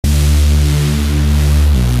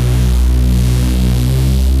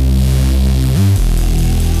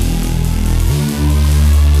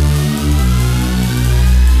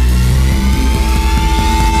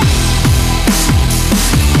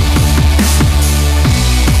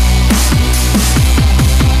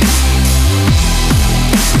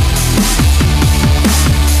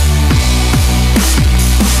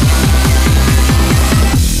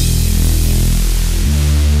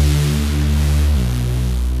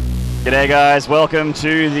G'day guys, welcome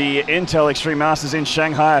to the Intel Extreme Masters in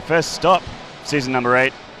Shanghai, first stop, season number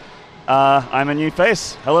 8. I'm a new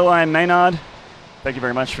face. Hello, I'm Maynard. Thank you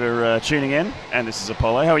very much for tuning in, and this is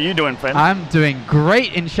Apollo. How are you doing, friend? I'm doing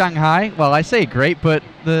great in Shanghai. Well, I say great, but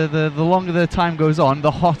the longer the time goes on, the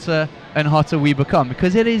hotter and hotter we become,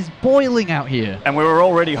 because it is boiling out here. And we were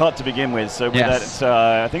already hot to begin with, so Yes. that's,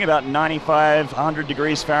 I think about 95, 100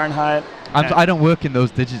 degrees Fahrenheit. I don't work in those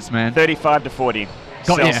digits, man. 35 to 40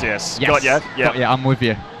 Got Celsius. Ya. Got ya? Yes. Yeah. Got ya. I'm with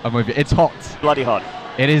you. I'm with you. It's hot. Bloody hot.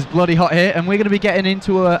 It is bloody hot here, and we're going to be getting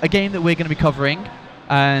into a game that we're going to be covering.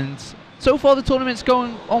 And so far, the tournament's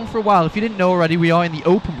going on for a while. If you didn't know already, we are in the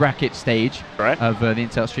open bracket stage of the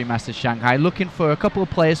Intel Extreme Masters Shanghai, looking for a couple of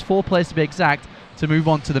players, 4 players to be exact, to move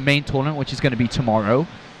on to the main tournament, which is going to be tomorrow.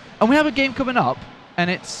 And we have a game coming up, and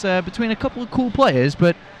it's between a couple of cool players,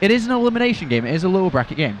 but it is an elimination game. It is a lower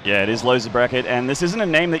bracket game. Yeah, it is loser bracket, and this isn't a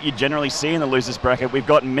name that you generally see in the losers bracket. We've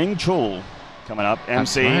got Ming Chul coming up,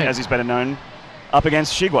 MC, right. as he's better known, up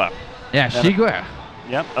against XiGua. Yeah, XiGua.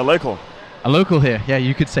 Yep, a local. A local here. Yeah,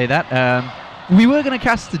 you could say that. We were going to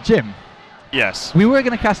cast the Jim. Yes. We were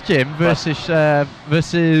going to cast Jim versus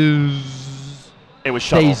It was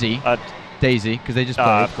Shuttle. Daisy, because they just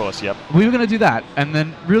played. Of course, yep. We were going to do that, and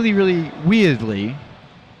then really, really weirdly,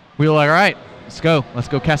 we were like, all right, let's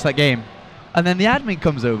go cast that game. And then the admin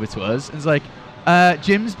comes over to us and is like,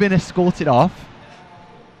 Jim's been escorted off.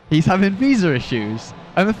 He's having visa issues.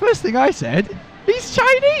 And the first thing I said, he's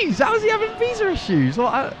Chinese. How is he having visa issues? Well,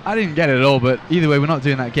 I didn't get it at all, but either way, we're not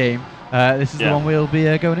doing that game. This is the one we'll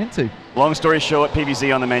be going into. Long story short,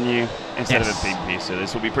 PvZ on the menu instead of a PvP, so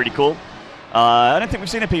this will be pretty cool. I don't think we've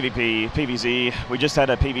seen a PvZ. We just had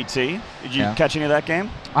a PvT. Did you catch any of that game?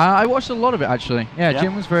 I watched a lot of it, actually. Yeah, Yeah.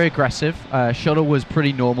 Jim was very aggressive. Shuttle was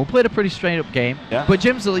pretty normal. Played a pretty straight-up game. Yeah. But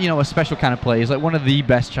Jim's a special kind of player. He's like one of the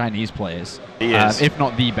best Chinese players. He is. If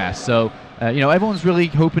not the best. So, everyone's really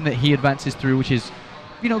hoping that he advances through, which is,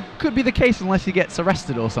 could be the case unless he gets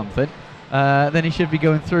arrested or something. Then he should be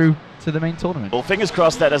going through to the main tournament. Well, fingers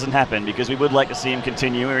crossed that doesn't happen, because we would like to see him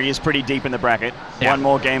continue. He is pretty deep in the bracket. Yeah. One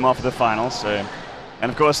more game off of the finals. So, and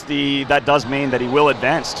of course, that does mean that he will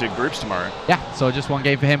advance to groups tomorrow. Yeah, so just one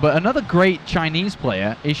game for him. But another great Chinese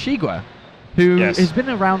player is XiGua, who has been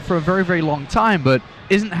around for a very, very long time, but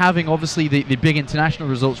isn't having, obviously, the big international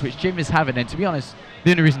results which Jim is having. And to be honest, the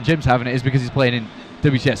only reason Jim's having it is because he's playing in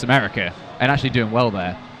WCS America and actually doing well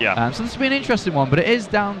there. Yeah. So this will be an interesting one, but it is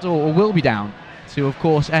down to, or will be down to, of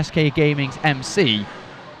course, SK Gaming's MC,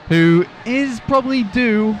 who is probably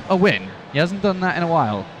due a win. He hasn't done that in a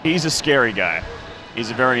while. He's a scary guy.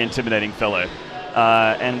 He's a very intimidating fellow.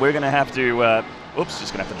 And we're going to have to...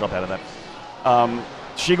 just going to have to drop out of that.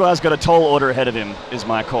 XiGua's got a tall order ahead of him, is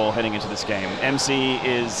my call heading into this game. MC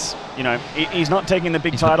is, he's not taking the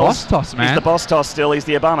big titles. He's the boss toss, man. He's the boss toss still. He's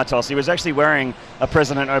the Obama toss. He was actually wearing a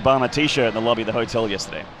President Obama t-shirt in the lobby of the hotel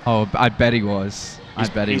yesterday. Oh, I bet he was. He's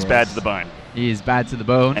bad to the bone. He is bad to the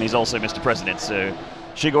bone. And he's also Mr. President, so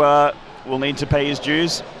XiGua will need to pay his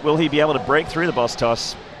dues. Will he be able to break through the boss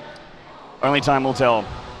toss? Only time will tell.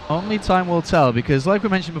 Only time will tell, because like we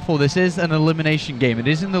mentioned before, this is an elimination game. It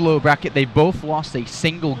is in the lower bracket. They both lost a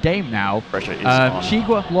single game now. Pressure is on.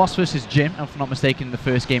 XiGua lost versus Jim, if I'm not mistaken, in the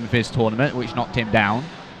first game of his tournament, which knocked him down.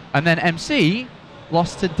 And then MC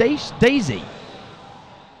lost to Daisy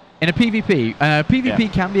in a PvP.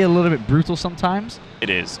 PvP can be a little bit brutal sometimes. It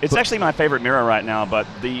is. It's actually my favorite mirror right now, but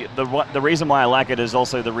the reason why I like it is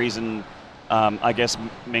also the reason I guess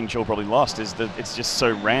Ming Chul probably lost, is that it's just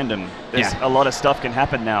so random. There's a lot of stuff can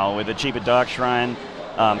happen now with a cheaper Dark Shrine,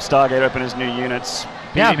 Stargate openers, new units.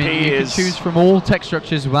 Yeah, I mean, you can choose from all tech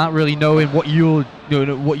structures without really knowing what your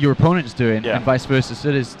opponent's doing, and vice versa. So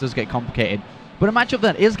it does get complicated. But a matchup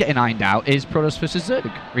that is getting ironed out is Protoss versus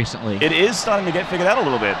Zerg recently. It is starting to get figured out a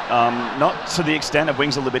little bit. Not to the extent of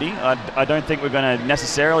Wings of Liberty. I don't think we're going to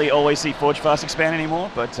necessarily always see Forge Fast expand anymore,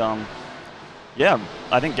 but yeah,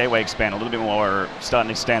 I think Gateway expand a little bit more, starting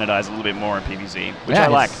to standardize a little bit more in PvZ, which I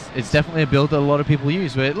like. It's definitely a build that a lot of people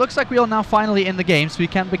use. But it looks like we are now finally in the game, so we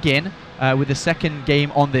can begin with the second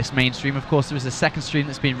game on this main stream. Of course, there is a second stream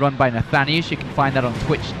that's been run by Nathanius. You can find that on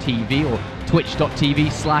Twitch TV or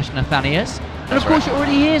twitch.tv/Nathanius. And of course, you're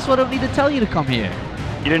already here, so I don't need to tell you to come here.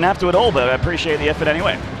 You didn't have to at all, but I appreciate the effort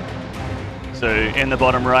anyway. So in the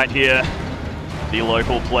bottom right here, the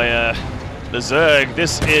local player, the Zerg.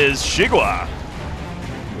 This is XiGua.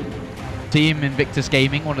 Team Invictus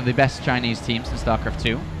Gaming, one of the best Chinese teams in StarCraft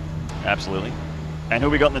 2. Absolutely. And who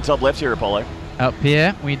we got in the top left here, Apollo? Up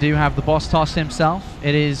here, we do have the boss toss himself.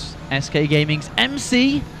 It is SK Gaming's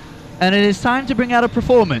MC, and it is time to bring out a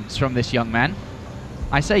performance from this young man.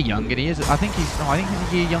 I say young, and he is. I think he's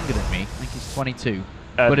a year younger than me. I think he's 22.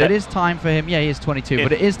 But it is time for him. Yeah, he is 22,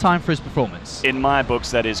 but it is time for his performance. In my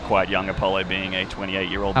books, that is quite young, Apollo being a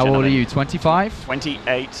 28-year-old How old are you, 25?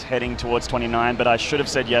 28, heading towards 29, but I should have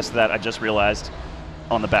said yes to that. I just realized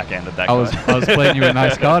on the back end of that I was playing you a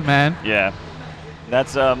nice card, man. Yeah.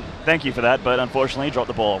 That's, thank you for that, but unfortunately, dropped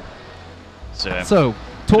the ball. So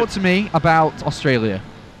talk to me about Australia.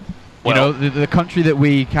 Well, you know, the country that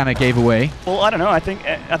we kind of gave away. Well, I don't know. I think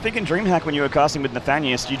in DreamHack when you were casting with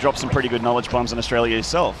Nathanius, you dropped some pretty good knowledge bombs in Australia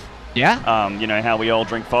yourself. Yeah. You know how we all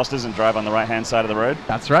drink Fosters and drive on the right-hand side of the road?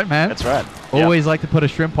 That's right, man. That's right. Always like to put a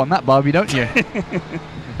shrimp on that barbie, don't you?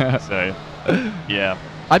 So, yeah.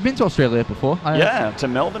 I've been to Australia before. Yeah, to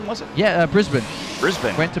Melbourne, was it? Yeah, Brisbane.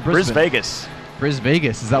 Brisbane. Went to Brisbane. Vegas.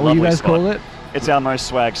 Vegas. Is that what you guys call it? It's our most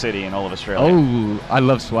swag city in all of Australia. Oh, I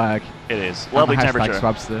love swag. It is. Lovely temperature.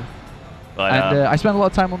 Swabster. But, and I spent a lot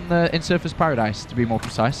of time in Surfers Paradise, to be more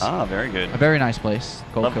precise. Ah, very good. A very nice place,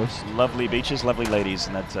 Gold Coast. Lovely beaches, lovely ladies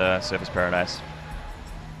in that Surfers Paradise.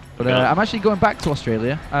 But I'm actually going back to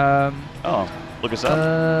Australia. Look us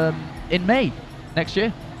up. In May next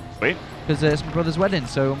year. Sweet. Because it's my brother's wedding,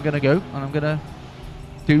 so I'm going to go and I'm going to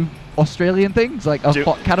do Australian things like a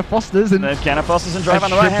hot can of Fosters and drive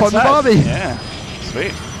on the right hand side. Barbie. Yeah,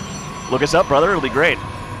 sweet. Look us up, brother. It'll be great.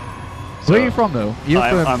 So, where are you from, though?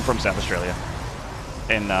 I'm from South Australia,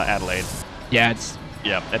 in Adelaide. Yeah, it's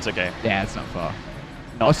okay. Yeah, it's not far.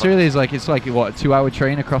 Australia is like, it's like what, a 2-hour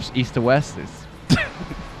train across east to west. It's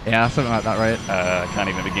yeah, something like that, right? I can't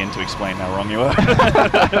even begin to explain how wrong you are.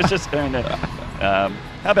 I was just going to.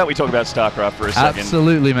 How about we talk about StarCraft for a second?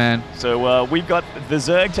 Absolutely, man. So we've got the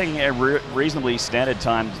Zerg taking a reasonably standard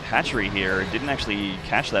timed hatchery here. It didn't actually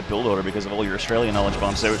catch that build order because of all your Australian knowledge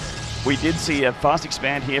bombs. So we did see a fast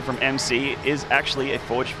expand here from MC. Is actually a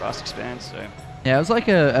forged fast expand. So yeah, it was like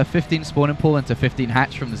a 15 spawning pool into 15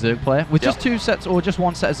 hatch from the Zerg player with just 2 sets, or just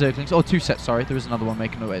 1 set of Zerglings, or 2 sets. Sorry, there was another one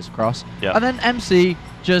making their ways across. And then MC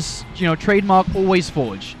just, you know, trademark always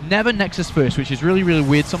forge, never Nexus first, which is really, really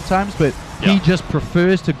weird sometimes. But he just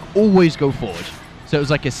prefers to always go forge. So it was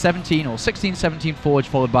like a 17 or 16-17 forge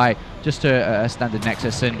followed by just a standard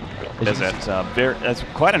Nexus. And that's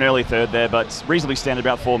quite an early third there, but reasonably standard,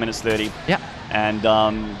 about 4 minutes 30. Yeah.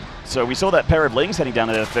 And so we saw that pair of Lings heading down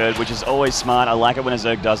to their third, which is always smart. I like it when a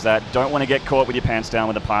Zerg does that. Don't want to get caught with your pants down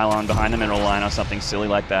with a pylon behind the mineral line or something silly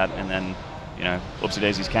like that, and then, you know,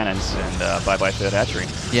 whoopsie-daisies cannons, and bye-bye third hatchery.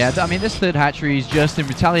 Yeah, I mean, this third hatchery is just in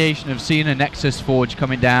retaliation of seeing a Nexus Forge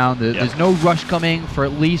coming down. There's no rush coming for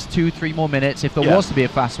at least 2-3 more minutes if there was to be a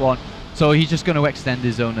fast one. So he's just going to extend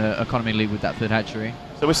his own economy lead with that third hatchery.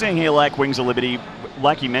 So we're seeing here, like Wings of Liberty,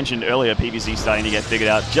 like you mentioned earlier, PvZ starting to get figured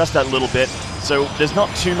out just that little bit. So there's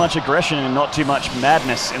not too much aggression and not too much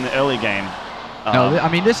madness in the early game. No,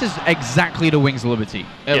 I mean, this is exactly the Wings of Liberty.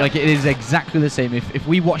 Like, it is exactly the same. If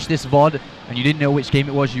we watched this VOD and you didn't know which game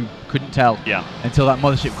it was, you couldn't tell until that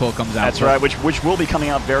Mothership core comes out. That's right, which will be coming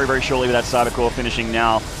out very, very shortly with that Cyber core finishing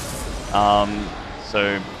now.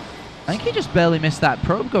 So I think he just barely missed that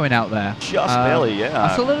probe going out there. Just barely, yeah.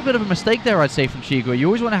 That's a little bit of a mistake there, I'd say, from XiGua. You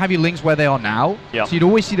always want to have your Lings where they are now, so you'd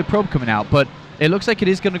always see the probe coming out. But it looks like it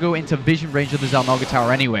is going to go into vision range of the Xel'Naga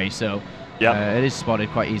Tower anyway, so it is spotted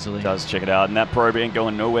quite easily. It does, check it out. And that probe ain't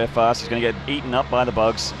going nowhere fast. He's going to get eaten up by the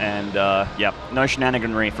bugs. And, no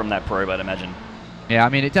shenaniganry from that probe, I'd imagine. Yeah, I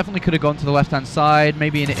mean, it definitely could have gone to the left-hand side,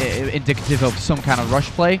 maybe indicative of some kind of rush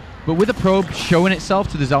play. But with the probe showing itself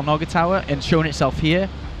to the Xel'Naga Tower and showing itself here,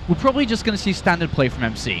 we're probably just going to see standard play from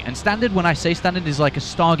MC. And standard, when I say standard, is like a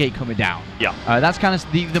Stargate coming down. Yeah. That's kind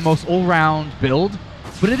of the most all-round build.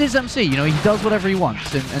 But it is MC, you know, he does whatever he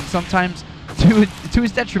wants. And sometimes to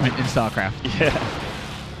his detriment in StarCraft. Yeah.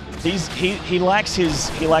 He likes his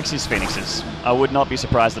Phoenixes. I would not be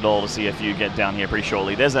surprised at all to see a few get down here pretty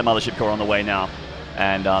shortly. There's that Mothership core on the way now.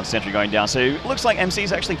 And Sentry going down. So it looks like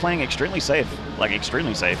MC's actually playing extremely safe. Like,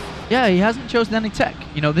 extremely safe. Yeah, he hasn't chosen any tech.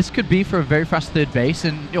 You know, this could be for a very fast third base.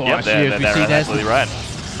 And, actually, if we see there's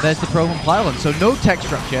the probe and pylon. So no tech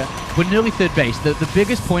structure, but an early third base. The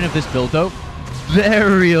biggest point of this build, though,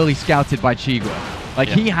 very early scouted by XiGua. Like,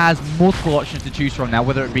 he has multiple options to choose from now,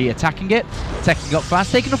 whether it be attacking it, teching up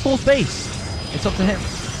fast, taking a fourth base. It's up to him.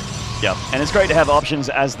 Yeah, and it's great to have options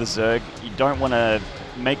as the Zerg. You don't want to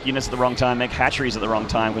make units at the wrong time, make hatcheries at the wrong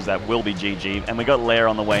time, because that will be GG. And we got Lair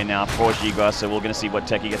on the way now for XiGua, so we're going to see what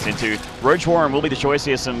tech he gets into. Roach Warren will be the choice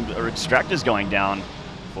here. Some extractors going down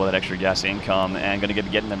for that extra gas income, and going to be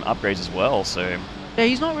getting them upgrades as well. So yeah,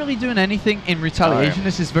 he's not really doing anything in retaliation.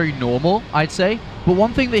 This is very normal, I'd say. But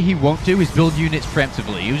one thing that he won't do is build units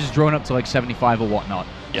preemptively. He was just drawn up to like 75 or whatnot.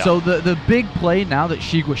 So the big play now that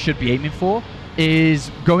XiGua should be aiming for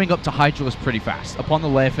is going up to Hydra's pretty fast. Upon the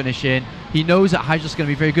lair finish in, he knows that Hydra's going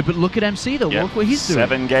to be very good, but look at MC though, look what he's doing.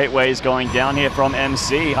 7 gateways going down here from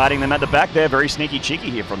MC, hiding them at the back there. Very sneaky cheeky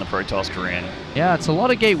here from the Protoss Korean. Yeah, it's a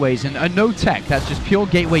lot of gateways and no tech. That's just pure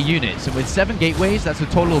gateway units. And with 7 gateways, that's a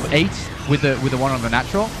total of 8 with the one on the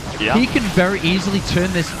natural. Yeah. He can very easily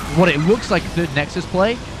turn this, what it looks like third Nexus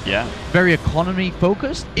play, very economy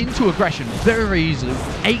focused, into aggression very, very easily.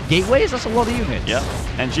 8 gateways, that's a lot of units. Yeah,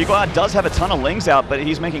 and XiGua does have a ton of lings out, but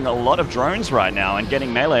he's making a lot of drones right now and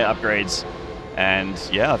getting melee upgrades. And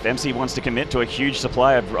yeah, if MC wants to commit to a huge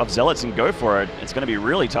supply of Zealots and go for it, it's going to be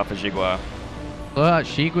really tough for XiGua.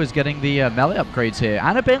 XiGua's getting the melee upgrades here,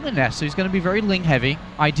 and a Baneling Nest, so he's going to be very ling heavy,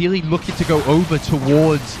 ideally looking to go over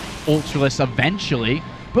towards Ultralisk eventually,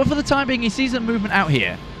 but for the time being, he sees a movement out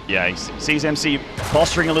here. Yeah, he sees MC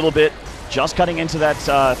posturing a little bit, just cutting into that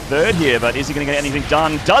third here, but is he going to get anything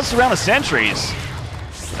done? Does surround the sentries.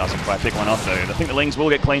 Doesn't quite pick one off though. I think the lings will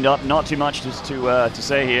get cleaned up, not too much just to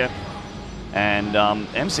say here. And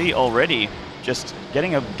MC already just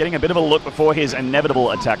getting a bit of a look before his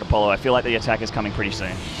inevitable attack, Apollo. I feel like the attack is coming pretty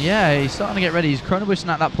soon. Yeah, he's starting to get ready. He's chrono boosting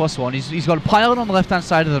at that +1. He's got a pilot on the left-hand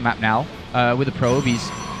side of the map now with a probe. He's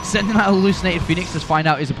sending out a hallucinated Phoenix to find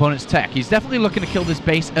out his opponent's tech. He's definitely looking to kill this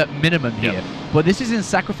base at minimum here. But this is in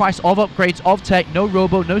sacrifice of upgrades, of tech, no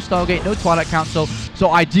Robo, no Stargate, no Twilight Council. So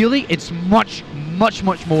ideally, it's much, much,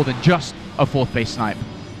 much more than just a 4th base snipe.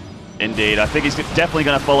 Indeed. I think he's definitely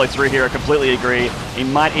going to follow through here. I completely agree. He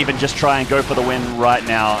might even just try and go for the win right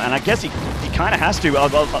now. And I guess he kind of has to,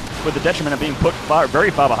 with the detriment of being put very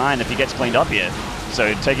far behind if he gets cleaned up here.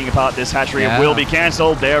 So taking apart this hatchery will be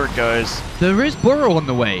cancelled. There it goes. There is Burrow on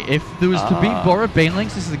the way. If there was to be Burrow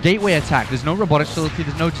Banelings, this is a gateway attack. There's no robotic facility,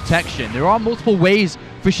 there's no detection. There are multiple ways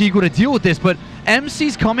for XiGua to deal with this, but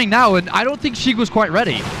MC's coming now, and I don't think XiGua's quite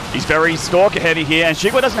ready. He's very Stalker heavy here, and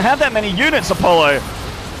XiGua doesn't have that many units, Apollo.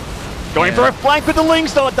 Going for a flank with the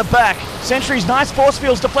lings, though, at the back. Sentry's nice force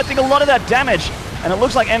fields deflecting a lot of that damage. And it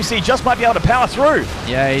looks like MC just might be able to power through.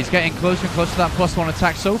 Yeah, he's getting closer and closer to that +1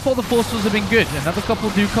 attack. So far, the force fields have been good. Another couple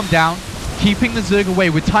do come down, keeping the Zerg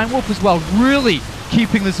away. With Time Warp as well, really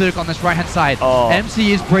keeping the Zerg on this right-hand side.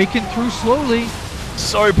 MC is breaking through slowly.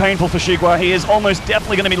 So painful for XiGua. He is almost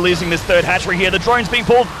definitely going to be losing this third hatchery here. The drone's being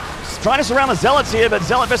pulled. Trying to surround the Zealots here, but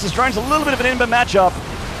Zealot versus drone's a little bit of an inver matchup.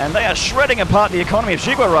 And they are shredding apart the economy of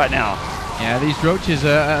XiGua right now. Yeah, these roaches,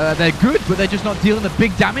 they're good, but they're just not dealing the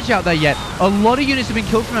big damage out there yet. A lot of units have been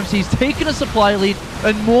killed from MC. He's taken a supply lead,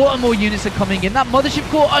 and more units are coming in. That Mothership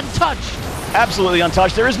core untouched. Absolutely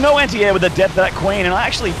untouched. There is no anti-air with the death of that Queen, and I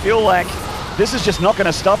actually feel like this is just not going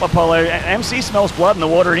to stop Apollo. MC smells blood in the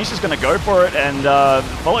water, and he's just going to go for it and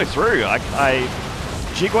follow through.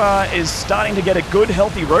 XiGua is starting to get a good,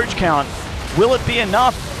 healthy roach count. Will it be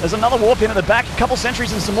enough? There's another warp in at the back, a couple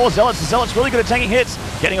sentries and some more Zealots. The Zealots really good at taking hits,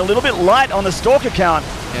 getting a little bit light on the Stalker count.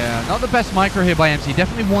 Yeah, not the best micro here by MC.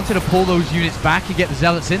 Definitely wanted to pull those units back and get the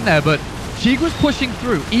Zealots in there, but XiGua's pushing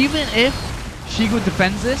through. Even if XiGua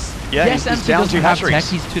defends this, yes, MC doesn't have tech.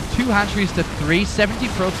 He's to 2 hatcheries to 3, 70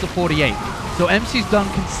 probes to 48. So MC's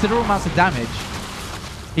done considerable amounts of damage.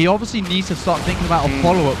 He obviously needs to start thinking about a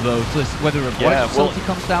follow-up, though, so whether a facility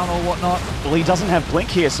comes down or whatnot. Well, he doesn't have Blink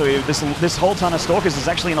here, so this whole ton of Stalkers is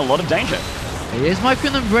actually in a lot of danger. He is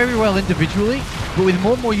microing them very well individually, but with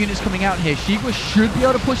more and more units coming out here, XiGua should be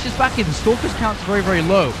able to push this back in. The Stalkers count's very, very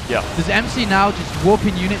low. Yeah. Does MC now just warp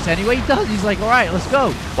in units anyway? He does. He's like, all right, let's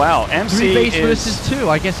go. Wow, MC 3 base versus 2.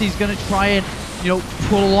 I guess he's going to try and,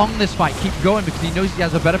 prolong this fight, keep going, because he knows he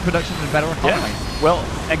has a better production and better economy. Yeah,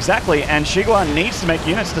 well, exactly, and XiGua needs to make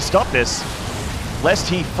units to stop this, lest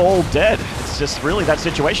he fall dead. It's just really that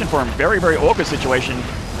situation for him. Very, very awkward situation.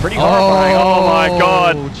 Pretty horrifying. Oh my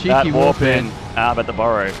god, that warp in. But the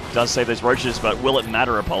Burrow does save those roaches, but will it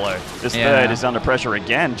matter, Apollo? This third is under pressure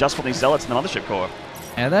again, just from these Zealots in the Mothership core.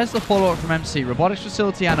 Yeah, there's the follow-up from MC. Robotics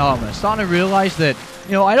facility and armor. Starting to realize that,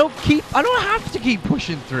 I don't have to keep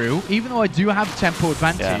pushing through, even though I do have tempo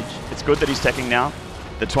advantage. Yeah. It's good that he's teching now.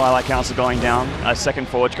 The Twilight Council going down. Second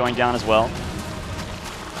Forge going down as well.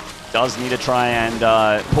 Does need to try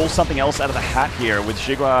and pull something else out of the hat here with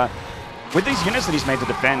XiGua. With these units that he's made to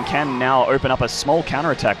defend, can now open up a small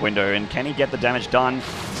counterattack window, and can he get the damage done?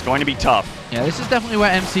 It's going to be tough. Yeah, this is definitely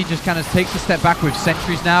where MC just kind of takes a step back with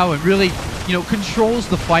sentries now and really, controls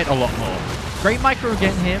the fight a lot more. Great micro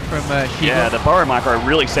again here from XiGua. Yeah, the Burrow micro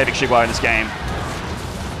really saving XiGua in this game.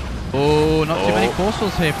 Oh, not too many force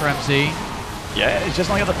fields here for MC. Yeah, it's just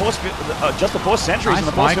only got the force, just the force sentries and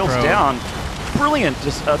the force fields down. brilliant.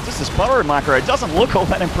 Just this Pyro micro. It doesn't look all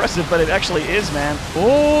that impressive, but it actually is, man.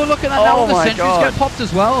 Oh, look at that. Now the sentries God. get popped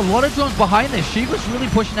as well. A lot of drones behind this. XiGua's really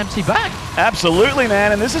pushing MC back. Absolutely,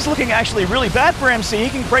 man. And this is looking actually really bad for MC. He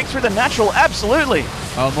can break through the natural. Absolutely.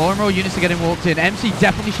 More and more units are getting walked in. MC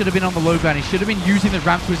definitely should have been on the low ground. He should have been using the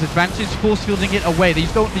ramp to his advantage, force fielding it away.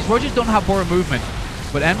 These Rogers don't have forward movement.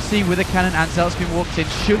 But MC with a cannon and Zealot's been walked in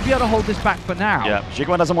should be able to hold this back for now. Yeah,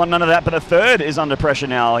 XiGua doesn't want none of that, but the third is under pressure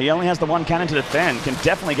now. He only has the one cannon to defend. Can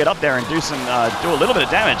definitely get up there and do some, do a little bit of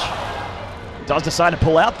damage. Does decide to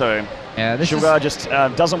pull out though. Yeah, XiGua just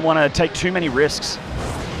doesn't want to take too many risks.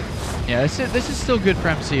 Yeah, this is still good for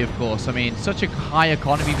MC, of course. I mean, such a high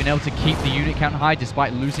economy, being able to keep the unit count high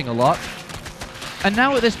despite losing a lot. And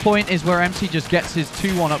now at this point is where MC just gets his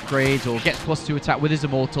 2-1 upgrades or gets +2 attack with his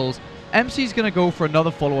Immortals. MC's going to go for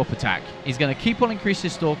another follow-up attack. He's going to keep on increasing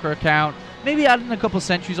his Stalker account, maybe adding a couple of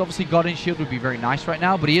sentries. Obviously, Guardian Shield would be very nice right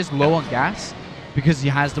now, but he is low on gas because he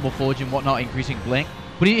has double forge and whatnot, increasing Blink.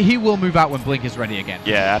 But he will move out when Blink is ready again.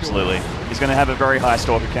 Yeah, absolutely. He's going to have a very high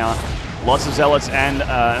Stalker count. Lots of Zealots and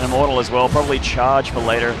an Immortal as well, probably charge for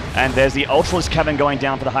later. And there's the Ultralist Cavern going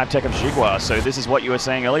down for the Hive Tech of XiGua. So this is what you were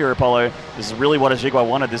saying earlier, Apollo. This is really what XiGua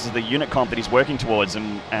wanted. This is the unit comp that he's working towards.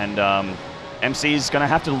 And MC's going to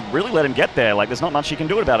have to really let him get there. Like, there's not much he can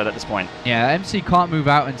do about it at this point. Yeah, MC can't move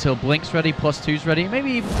out until Blink's ready, +2's ready,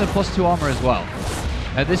 maybe even the +2 armor as well.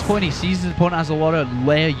 At this point, he sees his opponent has a lot of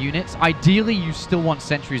layer units. Ideally, you still want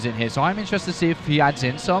sentries in here, so I'm interested to see if he adds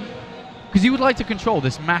in some. Because he would like to control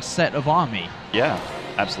this mass set of army. Yeah,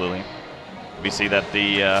 absolutely. We see that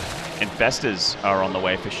the Infestors are on the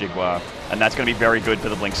way for XiGua, and that's going to be very good for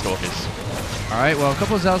the Blink Stalkers. All right, well, a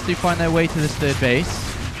couple of Zealots do find their way to this third base.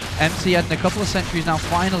 MC adding a couple of sentries now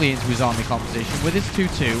finally into his army composition with his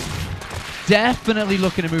 2-2. Definitely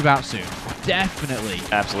looking to move out soon. Definitely.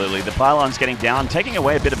 Absolutely. The pylon's getting down, taking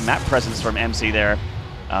away a bit of map presence from MC there.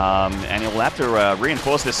 And he'll have to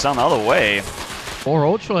reinforce this some other way. Or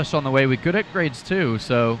Ultralists on the way with good upgrades too,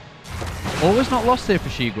 so always not lost here for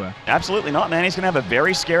XiGua. Absolutely not, man. He's going to have a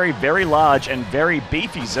very scary, very large, and very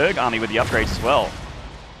beefy Zerg army with the upgrades as well.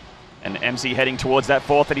 And MC heading towards that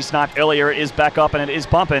fourth that he sniped earlier is back up and it is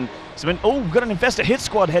bumping. So we've got an Infestor hit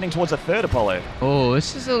squad heading towards a third Apollo. Oh,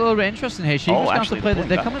 this is a little bit interesting here. XiGua's going to have to play that.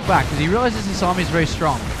 They're coming back because he realizes this army is very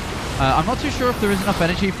strong. I'm not too sure if there is enough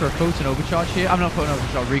energy for a Photon Overcharge here. I'm not Photon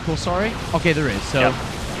Overcharge, recall, sorry. Okay, there is. So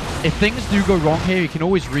if things do go wrong here, you can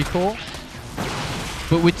always recall.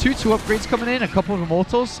 But with 2-2 upgrades coming in, a couple of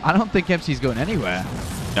Immortals, I don't think MC's going anywhere.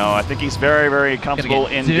 No, I think he's very, very comfortable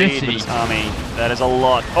indeed with his army. That is a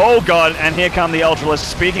lot. Oh, God, and here come the Ultralists.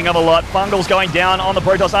 Speaking of a lot, Fungal's going down on the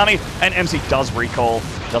Protoss army, and MC does recall.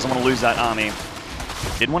 Doesn't want to lose that army.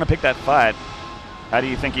 Didn't want to pick that fight. How do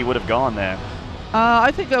you think he would have gone there?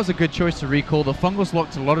 I think that was a good choice to recall. The Fungals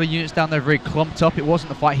locked a lot of the units down there very clumped up. It wasn't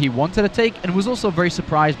the fight he wanted to take, and was also very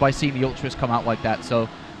surprised by seeing the Ultras come out like that. So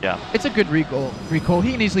yeah, it's a good recall.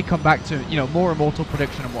 He can easily come back to, you know, more Immortal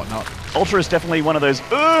production and whatnot. Ultra is definitely one of those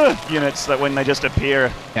units that when they just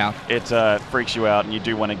appear, it freaks you out, and you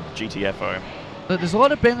do want a GTFO. But there's a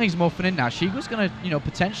lot of Banelings morphing in now. XiGua's going to, you know,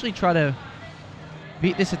 potentially try to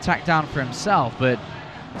beat this attack down for himself, but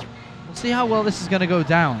we'll see how well this is going to go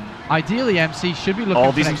down. Ideally, MC should be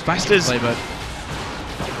looking for an expansion play, but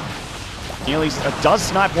nearly does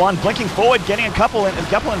snipe one, blinking forward, getting a couple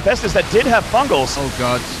Infestors that did have Fungals. Oh,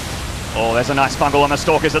 God. Oh, there's a nice Fungal on the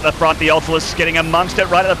Stalkers at the front. The Ultralists getting amongst it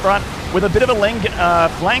right at the front with a bit of a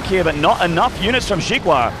flank here, but not enough units from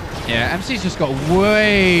XiGua. Yeah, MC's just got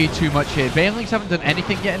way too much here. Banelings haven't done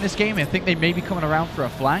anything yet in this game. I think they may be coming around for a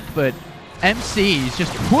flank, but MC's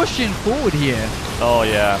just pushing forward here. Oh,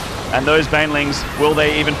 yeah. And those Banelings, will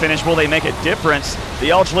they even finish? Will they make a difference? The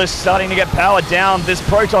Ultralists starting to get powered down. This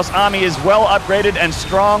Protoss army is well upgraded and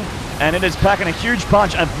strong, and it is packing a huge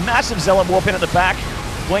punch. A massive Zealot warp in at the back,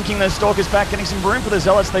 blinking those Stalkers back, getting some room for the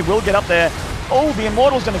Zealots. They will get up there. Oh, the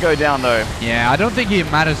Immortal's going to go down, though. Yeah, I don't think it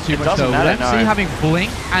matters too much, though. With MC having Blink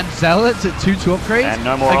and Zealots at 2-2 upgrades. And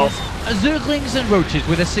no more Zerglings and Roaches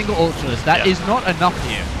with a single Ultralist. That is not enough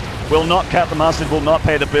here. Will not cut the mustard, will not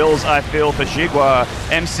pay the bills, I feel, for XiGua.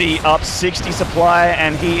 MC up 60 supply,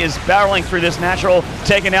 and he is barreling through this natural,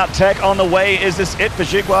 taking out tech on the way. Is this it for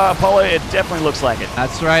XiGua, Apollo? It definitely looks like it.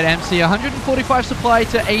 That's right, MC 145 supply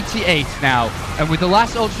to 88 now. And with the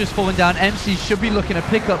last Ultras falling down, MC should be looking to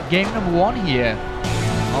pick up game number 1 here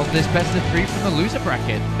of this best of 3 from the loser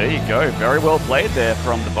bracket. There you go. Very well played there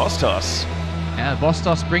from the Boss Toss. Yeah, Boss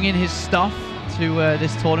Toss bringing his stuff to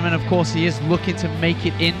this tournament. Of course, he is looking to make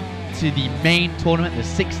it in to the main tournament, the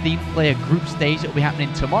 16-player group stage that will be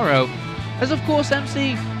happening tomorrow. As of course,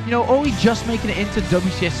 MC, only just making it into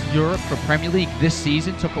WCS Europe for Premier League this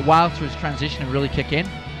season. Took a while for his transition to really kick in.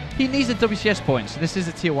 He needs the WCS points. This is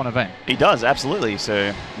a Tier 1 event. He does, absolutely.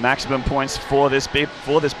 So maximum points for this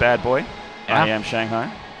bad boy, IEM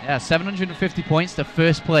Shanghai. Yeah, 750 points to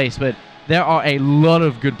first place, but there are a lot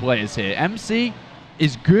of good players here. MC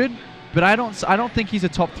is good, but I don't think he's a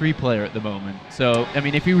top 3 player at the moment. So, I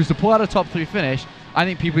mean, if he was to pull out a top 3 finish, I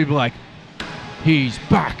think people would be like, he's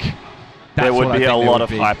back. There would be a lot of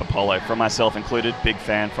hype Apollo, from myself included. Big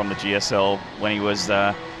fan from the GSL when he was,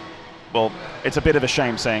 well, it's a bit of a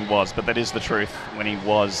shame saying was, but that is the truth, when he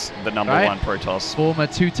was the number 1 Pro Toss. Former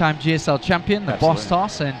 2-time GSL champion, the Boss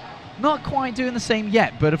Toss, and not quite doing the same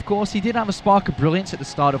yet, but of course he did have a spark of brilliance at the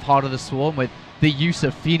start of Heart of the Swarm with the use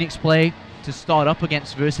of Phoenix play to start up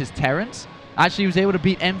against versus Terrence. Actually, he was able to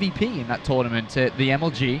beat MVP in that tournament at the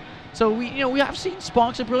MLG. So we have seen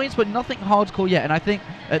sparks of brilliance, but nothing hardcore yet. And I think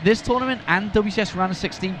at this tournament and WCS round of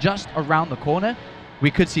 16, just around the corner, we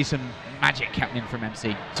could see some magic happening from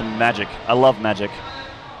MC. Some magic. I love magic.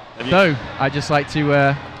 So I'd just like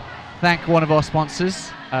to thank one of our sponsors,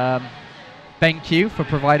 BenQ, for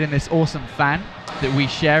providing this awesome fan that we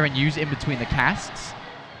share and use in between the casts.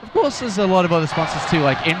 Of course, there's a lot of other sponsors too,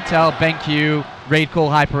 like Intel, BenQ, Raidcall,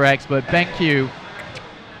 HyperX, but BenQ,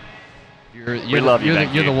 you're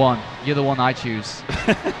the one. You're the one I choose.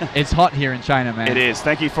 It's hot here in China, man. It is.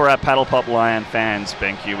 Thank you for our Paddle Pop Lion fans,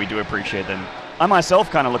 BenQ. We do appreciate them. I myself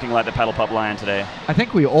kind of looking like the Paddle Pop Lion today. I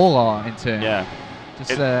think we all are in turn. Yeah. Just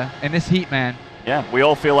in this heat, man. Yeah, we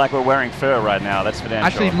all feel like we're wearing fur right now. That's for damn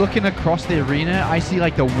sure. Actually, looking across the arena, I see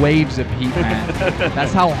like the waves of heat, man.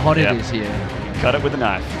 That's how hot it is here. Cut it with a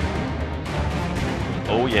knife.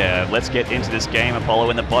 Oh yeah, let's get into this game. Apollo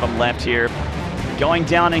in the bottom left here. Going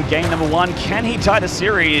down in game number 1. Can he tie the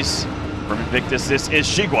series? From Invictus, this is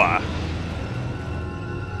XiGua.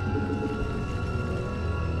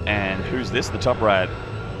 And who's this, the top right?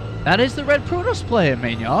 That is the Red Protoss player,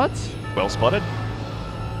 Maynard. Well spotted.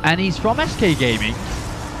 And he's from SK Gaming.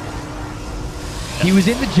 He was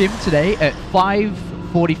in the gym today at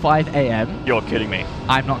 5:45 a.m. You're kidding me.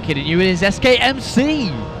 I'm not kidding you. It is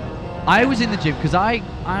SKMC. I was in the gym because I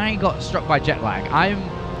got struck by jet lag.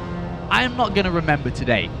 I'm not going to remember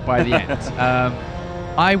today by the end.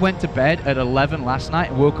 I went to bed at 11 last night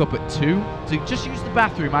and woke up at 2 to just use the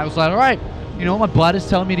bathroom. I was like, all right, my bladder's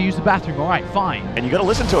telling me to use the bathroom. All right, fine. And you got to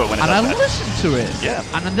listen to it when it does that. And I listened to it. Yeah.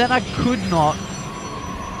 And then I could not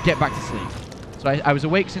get back to sleep. So I was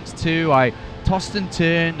awake since 2. I tossed and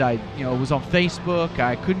turned. I was on Facebook.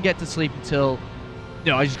 I couldn't get to sleep until,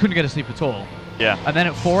 I just couldn't get to sleep at all. Yeah. And then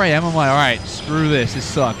at 4 a.m. I'm like, all right, screw this. This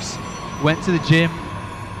sucks. Went to the gym.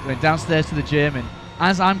 Went downstairs to the gym, and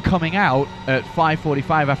as I'm coming out at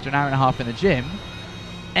 5:45 after an hour and a half in the gym,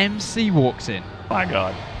 MC walks in. My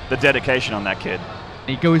God, the dedication on that kid.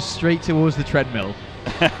 He goes straight towards the treadmill.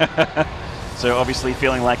 So obviously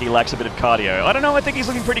feeling like he lacks a bit of cardio. I don't know, I think he's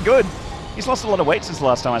looking pretty good. He's lost a lot of weight since the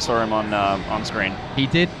last time I saw him on screen. He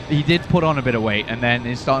did put on a bit of weight, and then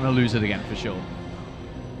he's starting to lose it again for sure.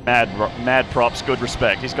 Mad props, good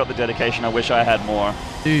respect. He's got the dedication. I wish I had more.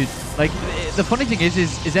 Dude, like, the funny thing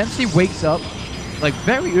is MC wakes up, like,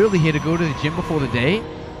 very early here to go to the gym before the day,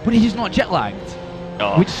 but he's not jet lagged.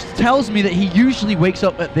 Oh. Which tells me that he usually wakes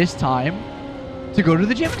up at this time to go to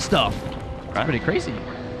the gym and stuff. That's pretty crazy.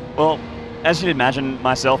 Well, as you'd imagine,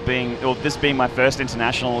 this being my first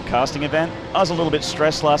international casting event, I was a little bit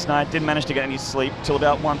stressed last night. Didn't manage to get any sleep till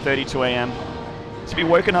about 1:30, 2 a.m. To be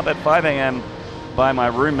woken up at 5 a.m. by my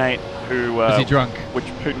roommate who... was he drunk?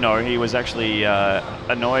 No, he was actually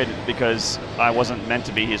annoyed because I wasn't meant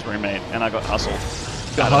to be his roommate, and I got hustled.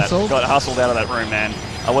 Got hustled out of that room, man.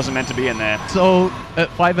 I wasn't meant to be in there. So at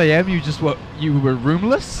 5 a.m. you were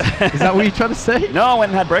roomless? Is that what you're trying to say? No, I went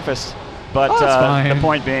and had breakfast. But the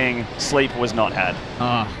point being, sleep was not had.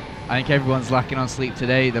 I think everyone's lacking on sleep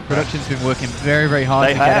today. The production's been working very, very hard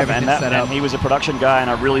to get everything set up. And he was a production guy, and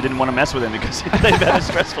I really didn't want to mess with him because they've had a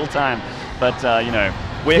stressful time. But,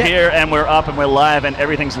 we're here, and we're up, and we're live, and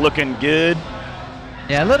everything's looking good.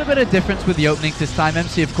 Yeah, a little bit of difference with the openings this time.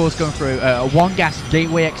 MC, of course, going for a one-gas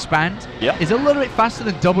gateway expand. Yep. Is a little bit faster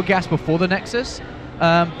than double gas before the Nexus.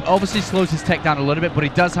 Obviously slows his tech down a little bit, but he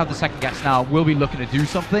does have the second gas now. Will be looking to do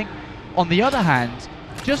something. On the other hand,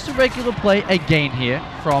 just a regular play again here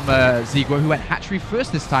from XiGua, who went hatchery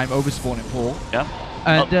first this time over spawning pool. Yeah.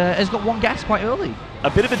 And has got one gas quite early. a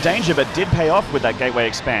bit of a danger, but did pay off with that gateway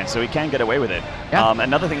expand, so he can get away with it. Yeah.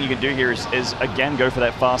 Another thing you can do here is again go for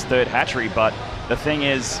that fast third hatchery, but the thing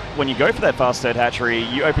is, when you go for that fast third hatchery,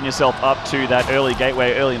 you open yourself up to that early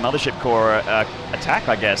gateway, early mothership core attack,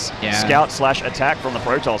 I guess. Yeah. Scout/attack from the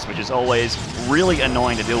Protoss, which is always really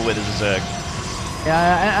annoying to deal with as a Zerg.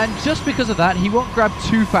 Yeah, and just because of that, he won't grab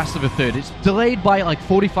too fast of a third. It's delayed by like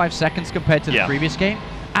 45 seconds compared to the previous game.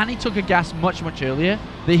 And he took a gas much, much earlier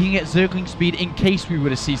that he can get Zergling speed in case we were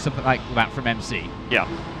to see something like that from MC. Yeah.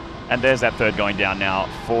 And there's that third going down now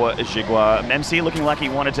for XiGua. MC looking like he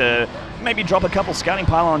wanted to maybe drop a couple scouting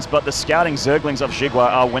pylons, but the scouting Zerglings of XiGua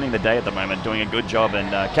are winning the day at the moment, doing a good job and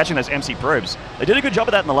catching those MC probes. They did a good job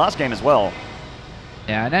of that in the last game as well.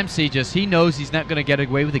 Yeah, and MC he knows he's not going to get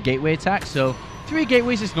away with a gateway attack, so 3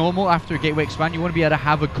 gateways is normal after a gateway expand. You want to be able to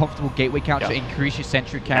have a comfortable gateway count to increase your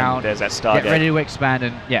sentry count. And there's that Stargate. Get ready to expand,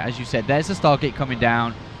 and yeah, as you said, there's the Stargate coming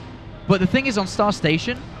down. But the thing is, on Star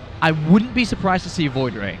Station, I wouldn't be surprised to see a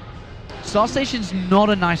Void Ray. Star Station's not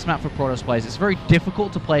a nice map for Protoss players. It's very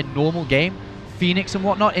difficult to play a normal game, Phoenix and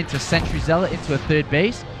whatnot, into Sentry Zealot, into a third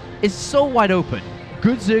base. It's so wide open.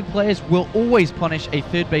 Good Zerg players will always punish a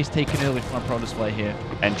third base taken early from a Protoss player here.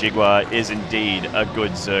 And XiGua is indeed a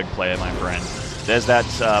good Zerg player, my friend. There's that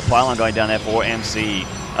pylon going down there for MC.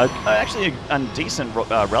 Actually a decent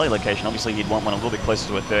rally location. Obviously, he'd want one a little bit closer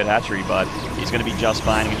to a third hatchery, but he's going to be just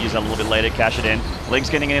fine. We can use that a little bit later, cash it in. Link's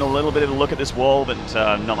getting in a little bit of a look at this wall, but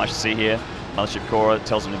not much to see here. Mothership Core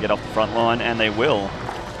tells him to get off the front line, and they will.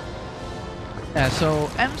 Yeah, so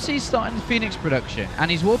MC's starting Phoenix production, and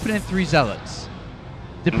he's warping in 3 Zealots.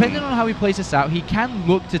 Depending on how he plays this out, he can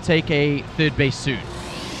look to take a third base soon.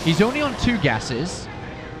 He's only on 2 gases,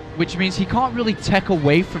 which means he can't really tech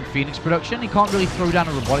away from Phoenix production. He can't really throw down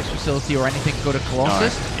a robotics facility or anything to go to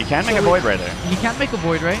Colossus. No, he can make a Void Ray though. He can make a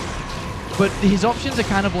Void Ray, but his options are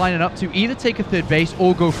kind of lining up to either take a third base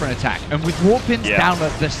or go for an attack. And with warp pins down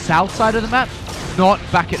the south side of the map, not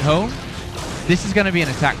back at home, this is going to be an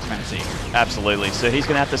attack from MC. Absolutely. So he's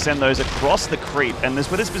going to have to send those across the creep. And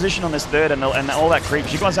with his position on this third and all that creep,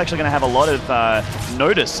 XiGua's actually going to have a lot of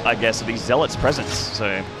notice, I guess, of these Zealots' presence.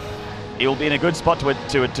 So he will be in a good spot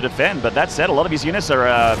to defend. But that said, a lot of his units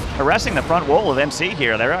are harassing the front wall of MC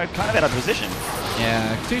here. They're kind of out of position.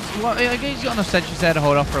 Yeah, he's got enough sentries there to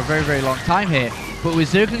hold off for a very, very long time here. But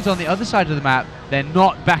with Zerglings on the other side of the map, they're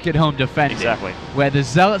not back at home defending. Exactly. Where the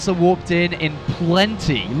Zealots are warped in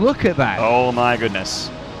plenty. Look at that. Oh my goodness.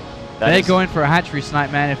 They're going for a hatchery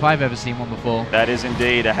snipe, man, if I've ever seen one before. That is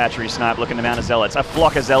indeed a hatchery snipe looking to mount a Zealots. A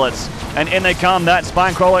flock of Zealots. And in they come. That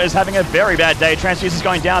Spinecrawler is having a very bad day. Transfuse is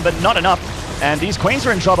going down, but not enough. And these Queens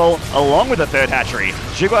are in trouble along with the third hatchery.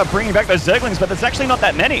 XiGua bringing back those Zerglings, but there's actually not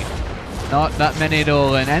that many. Not that many at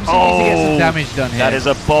all, and MC needs to get some damage done here. That is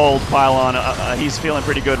a bold pylon. He's feeling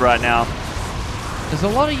pretty good right now. There's a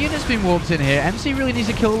lot of units being warped in here. MC really needs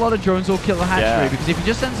to kill a lot of drones or kill a hatchery, because if he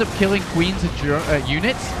just ends up killing Queens and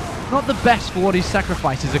units, not the best for what he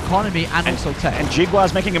sacrifices, economy and also tech. And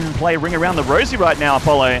XiGua's making him play Ring Around the Rosie right now,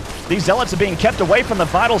 Apollo. These Zealots are being kept away from the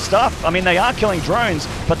vital stuff. I mean, they are killing drones,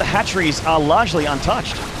 but the hatcheries are largely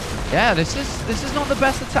untouched. Yeah, this is not the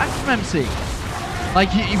best attack from MC. Like,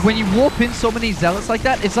 when you warp in so many Zealots like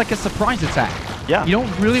that, it's like a surprise attack. Yeah. You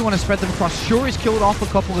don't really want to spread them across. Sure, he's killed off a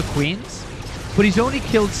couple of Queens, but he's only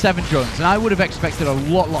killed 7 drones, and I would have expected a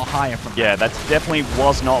lot higher from him. Yeah, that definitely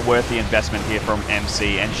was not worth the investment here from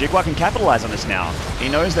MC, and XiGua can capitalize on this now. He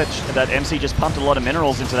knows that MC just pumped a lot of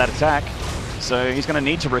minerals into that attack, so he's going to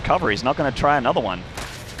need to recover. He's not going to try another one.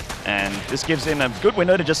 And this gives him a good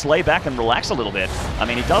window to just lay back and relax a little bit. I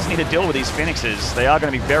mean, he does need to deal with these Phoenixes. They are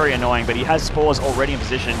going to be very annoying, but he has spores already in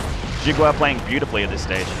position. XiGua playing beautifully at this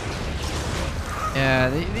stage.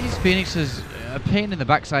 Yeah, these Phoenixes are a pain in the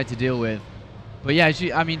backside to deal with. But yeah,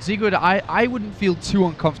 I mean, XiGua, I wouldn't feel too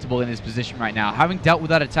uncomfortable in his position right now. Having dealt with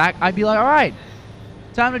that attack, I'd be like, all right,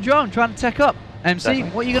 time to drone, trying to tech up. MC,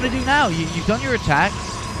 definitely. What are you going to do now? You've done your attack.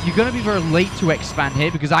 You're going to be very late to expand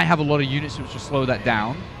here because I have a lot of units which will slow that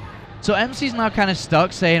down. So MC's now kind of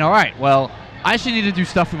stuck saying, all right, well, I actually need to do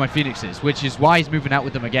stuff with my Phoenixes, which is why he's moving out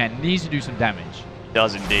with them again. Needs to do some damage.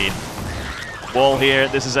 Does indeed. Wall here.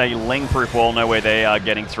 This is a Ling-proof wall. No way they are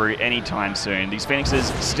getting through anytime soon. These Phoenixes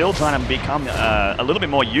still trying to become a little bit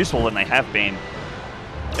more useful than they have been.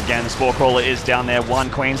 Again, the Spore Crawler is down there. 1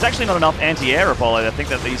 Queen. There's actually not enough anti-air, Apollo. I think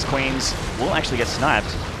that these Queens will actually get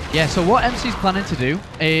sniped. Yeah, so what MC's planning to do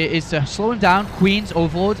is to slow him down, Queens,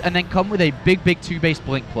 Overlords, and then come with a big 2-base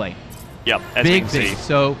blink play. Yep, as we can see.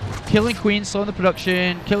 So killing Queens, slowing the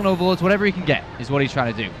production, killing Overlords, whatever he can get is what he's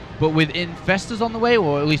trying to do. But with Infestors on the way,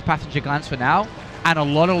 or at least Pathogen Glands for now, and a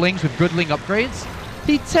lot of Lings with good Ling upgrades,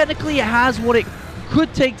 he technically has what it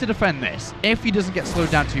could take to defend this if he doesn't get slowed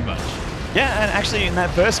down too much. Yeah, and actually in that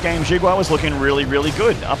first game, XiGua was looking really, really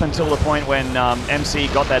good up until the point when MC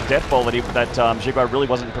got that death ball that XiGua really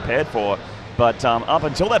wasn't prepared for. But up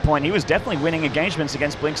until that point, he was definitely winning engagements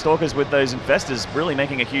against Blink Stalkers with those Infestors, really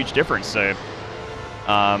making a huge difference. So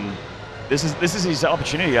this is his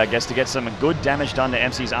opportunity, I guess, to get some good damage done to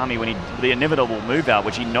MC's army when the inevitable move out,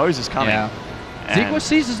 which he knows is coming. Yeah. XiGua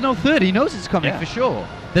sees there's no third. He knows it's coming for sure.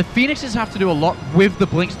 The Phoenixes have to do a lot with the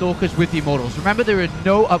Blink Stalkers, with the Immortals. Remember, there are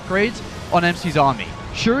no upgrades on MC's army.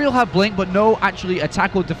 Sure, he'll have Blink, but no actually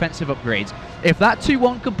attack or defensive upgrades. If that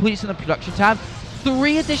 2-1 completes in the production tab,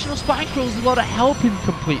 3 additional Spine Scrolls is a lot to help him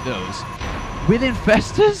complete those. With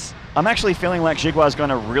Infestors? I'm actually feeling like XiGua is going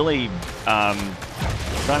to really,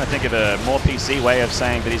 trying to think of a more PC way of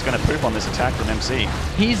saying that he's going to poop on this attack from MC.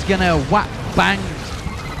 He's going to whack, bang,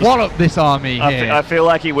 wallop this army here. I feel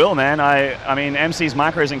like he will, man. I mean, MC's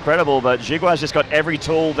micro is incredible, but XiGua's just got every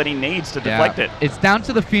tool that he needs to deflect it. It's down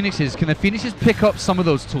to the Phoenixes. Can the Phoenixes pick up some of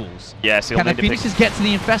those tools? Yes, he'll Can need the Phoenixes get to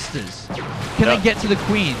the Infestors? Can they get to the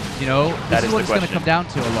Queens? You know, this is what it's going to come down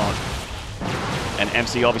to a lot. And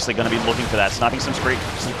MC obviously going to be looking for that. Sniping some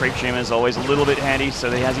creep tumors, always a little bit handy.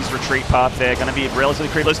 So he has his retreat path there, going to be relatively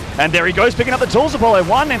creepless. And there he goes, picking up the tools, Apollo.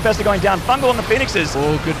 1 Infestor going down, Fungal on the Phoenixes.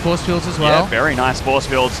 Oh, good force fields as well. Yeah, very nice force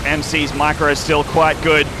fields. MC's micro is still quite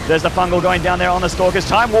good. There's the Fungal going down there on the Stalkers.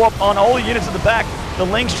 Time warp on all the units at the back. The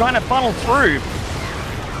Link's trying to funnel through.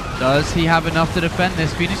 Does he have enough to defend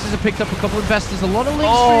this? Phoenixes have picked up a couple of Infestors. A lot of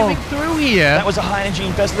Links streaming through here. That was a high energy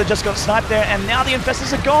Infestor that just got sniped there, and now the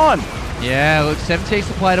Infestors are gone. Yeah, look, 78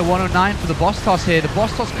 supply to 109 for the boss toss here. The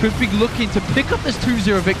boss toss could be looking to pick up this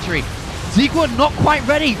 2-0 victory. XiGua not quite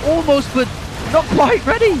ready, almost, but not quite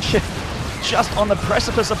ready. Just on the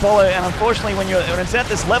precipice, Apollo, and unfortunately when it's at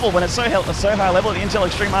this level, when it's so high level at the Intel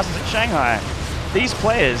Extreme Masters at Shanghai, these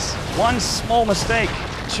players, one small mistake,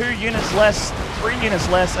 2 units less, 3 units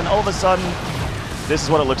less, and all of a sudden, this is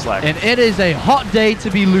what it looks like. And it is a hot day to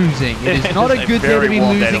be losing. It is not a good day to be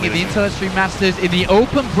losing in the Intel Extreme Masters in the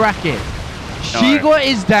open bracket. XiGua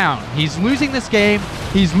is down. He's losing this game.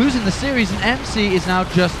 He's losing the series, and MC is now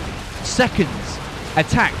just seconds,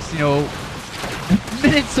 attacks, you know,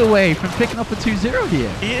 minutes away from picking up a 2-0 here.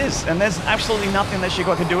 He is, and there's absolutely nothing that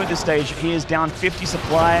XiGua can do at this stage. He is down 50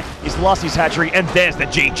 supply. He's lost his hatchery, and there's the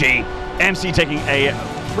GG. MC taking a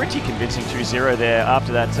pretty convincing 2-0 there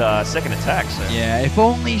after that second attack. So. Yeah, if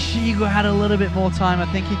only XiGua had a little bit more time, I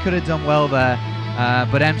think he could have done well there.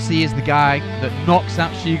 But MC is the guy that knocks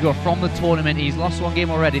out XiGua from the tournament. He's lost 1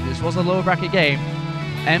 game already. This was a lower bracket game.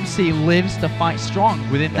 MC lives to fight strong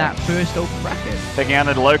within that first open bracket. Taking out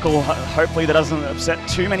a local, hopefully that doesn't upset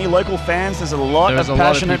too many local fans. There's a lot of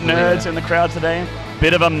passionate nerds in the crowd today.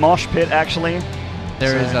 Bit of a mosh pit, actually.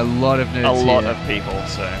 There is a lot of nerds A lot of people,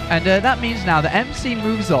 so. And that means now that MC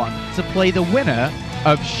moves on to play the winner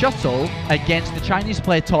of Shuttle against the Chinese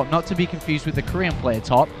player top, not to be confused with the Korean player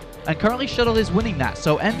top. And currently Shuttle is winning that,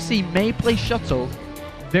 so MC may play Shuttle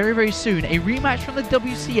very, very soon. A rematch from the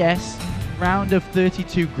WCS round of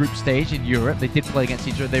 32 group stage in Europe. They did play against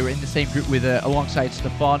each other. They were in the same group with alongside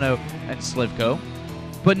Stefano and Slivko.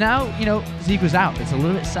 But now, you know, XiGua's out. It's a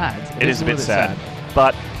little bit sad. It is a bit sad.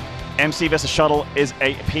 But MC versus Shuttle is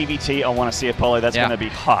a PVT. I want to see Apollo. That's going to be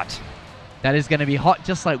hot. That is going to be hot,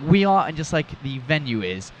 just like we are and just like the venue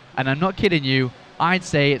is. And I'm not kidding you. I'd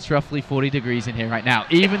say it's roughly 40 degrees in here right now,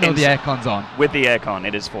 even though the aircon's on. With the aircon,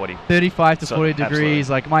 it is 40. 35 to 40 degrees. Absolutely.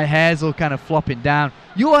 Like, my hair's all kind of flopping down.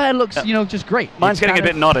 Your hair looks, you know, just great. Mine's getting a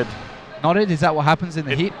bit knotted. Knotted? Is that what happens in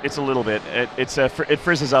the heat? It's a little bit. It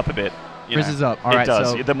frizzes up a bit. Frizzes up. All right. It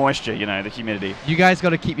does. So the moisture, you know, the humidity. You guys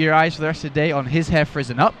got to keep your eyes for the rest of the day on his hair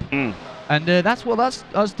frizzing up. And that's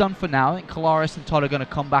us done for now. I think Kalaris and Todd are going to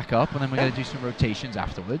come back up, and then we're going to do some rotations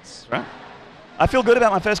afterwards. Right. I feel good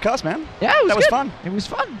about my first cast, man. Yeah, it was That was fun. It was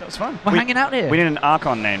fun. That was fun. We're hanging out here. We need an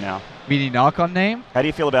Archon name now. We need an Archon name? How do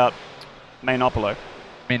you feel about Mainopolo?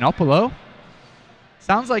 Mainopolo?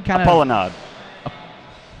 Sounds like kind of... Apollonard.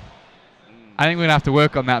 I think we're going to have to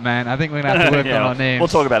work on that, man. I think we're going to have to work on our names. We'll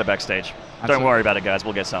talk about it backstage. Absolutely. Don't worry about it, guys.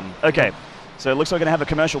 We'll get some. Okay, so it looks like we're going to have a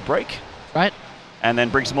commercial break. Right. And then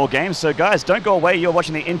bring some more games. So, guys, don't go away. You're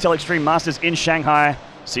watching the Intel Extreme Masters in Shanghai.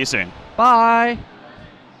 See you soon. Bye.